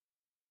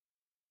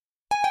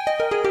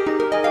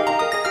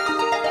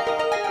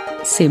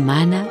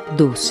Semana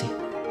 12.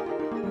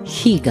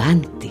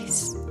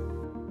 Gigantes.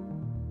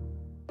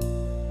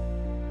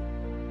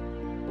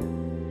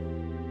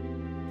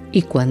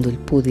 Y cuando el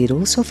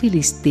poderoso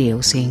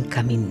filisteo se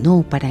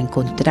encaminó para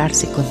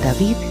encontrarse con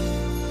David,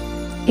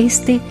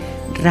 éste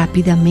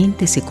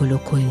rápidamente se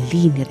colocó en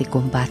línea de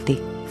combate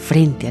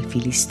frente al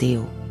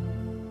filisteo.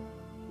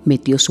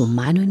 Metió su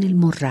mano en el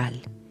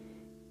morral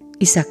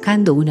y,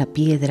 sacando una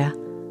piedra,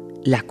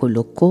 la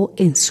colocó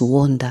en su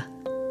honda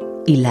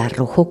y la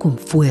arrojó con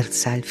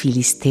fuerza al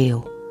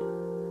filisteo.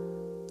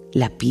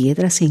 La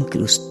piedra se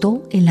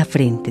incrustó en la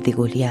frente de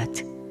Goliat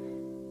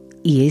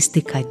y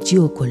éste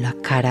cayó con la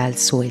cara al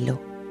suelo.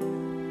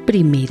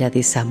 Primera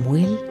de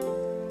Samuel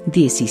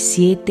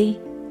 17,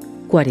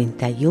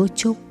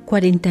 48,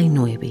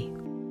 49.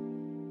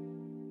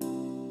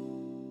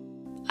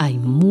 Hay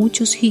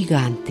muchos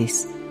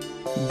gigantes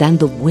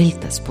dando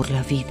vueltas por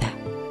la vida.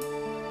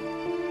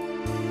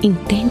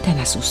 Intentan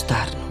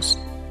asustarnos,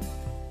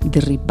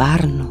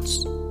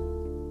 derribarnos,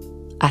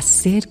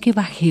 hacer que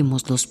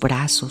bajemos los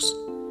brazos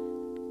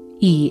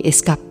y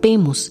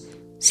escapemos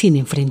sin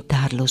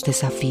enfrentar los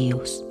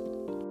desafíos.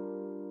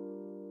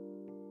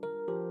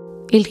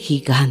 El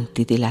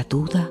gigante de la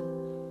duda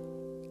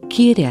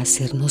quiere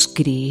hacernos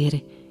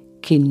creer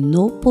que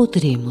no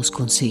podremos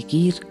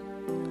conseguir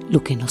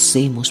lo que nos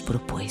hemos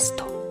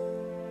propuesto.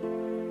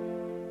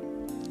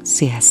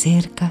 Se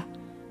acerca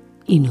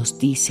y nos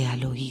dice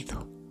al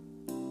oído: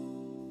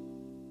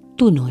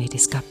 tú no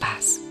eres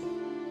capaz,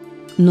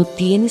 no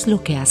tienes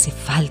lo que hace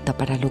falta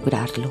para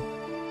lograrlo.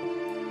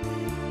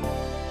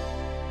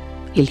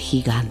 El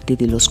gigante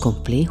de los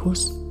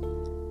complejos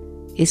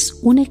es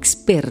un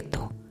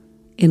experto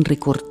en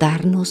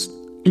recordarnos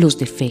los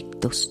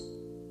defectos,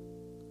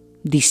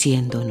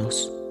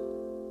 diciéndonos: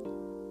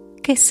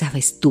 ¿qué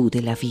sabes tú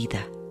de la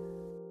vida?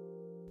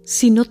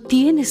 Si no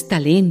tienes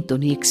talento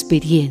ni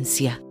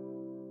experiencia,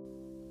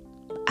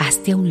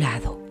 hazte a un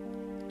lado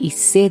y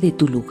cede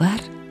tu lugar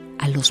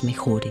a los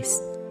mejores.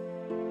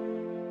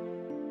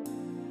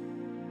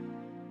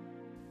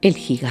 El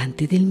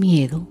gigante del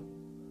miedo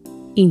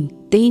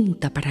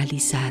intenta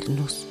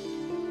paralizarnos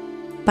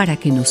para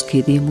que nos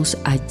quedemos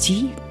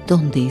allí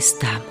donde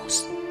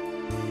estamos,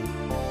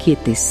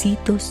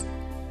 quietecitos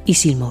y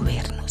sin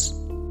movernos.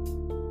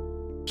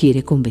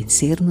 Quiere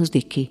convencernos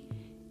de que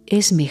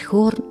es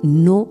mejor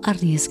no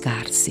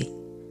arriesgarse.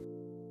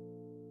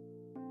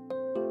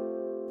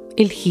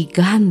 El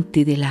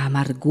gigante de la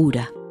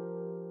amargura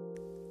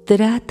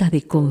trata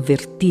de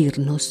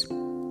convertirnos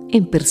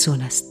en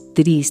personas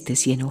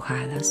tristes y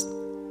enojadas,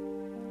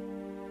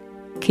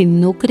 que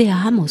no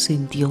creamos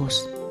en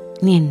Dios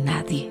ni en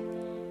nadie.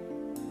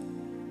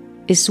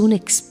 Es un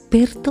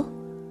experto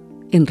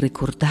en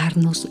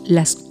recordarnos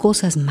las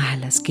cosas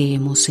malas que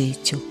hemos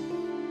hecho.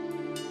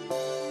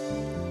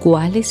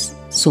 ¿Cuáles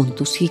son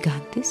tus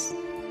gigantes?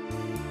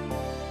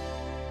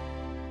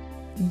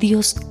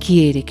 Dios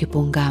quiere que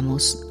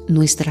pongamos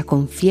nuestra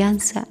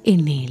confianza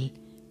en Él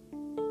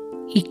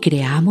y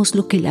creamos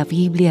lo que la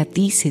Biblia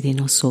dice de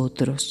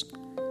nosotros.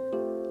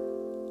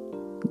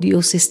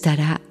 Dios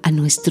estará a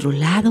nuestro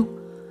lado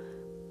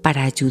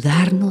para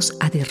ayudarnos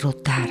a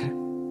derrotar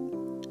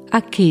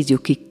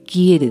aquello que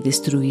quiere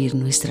destruir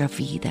nuestra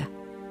vida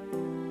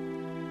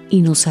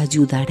y nos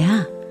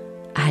ayudará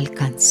a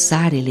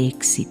alcanzar el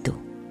éxito,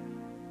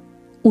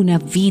 una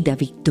vida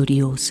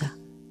victoriosa.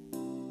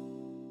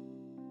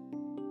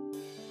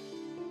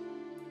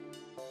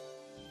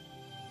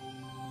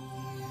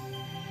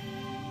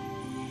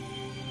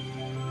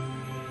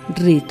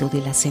 Reto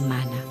de la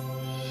semana.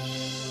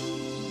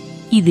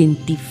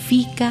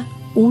 Identifica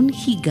un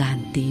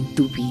gigante en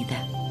tu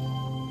vida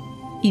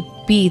y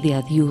pide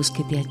a Dios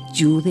que te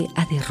ayude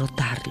a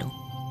derrotarlo.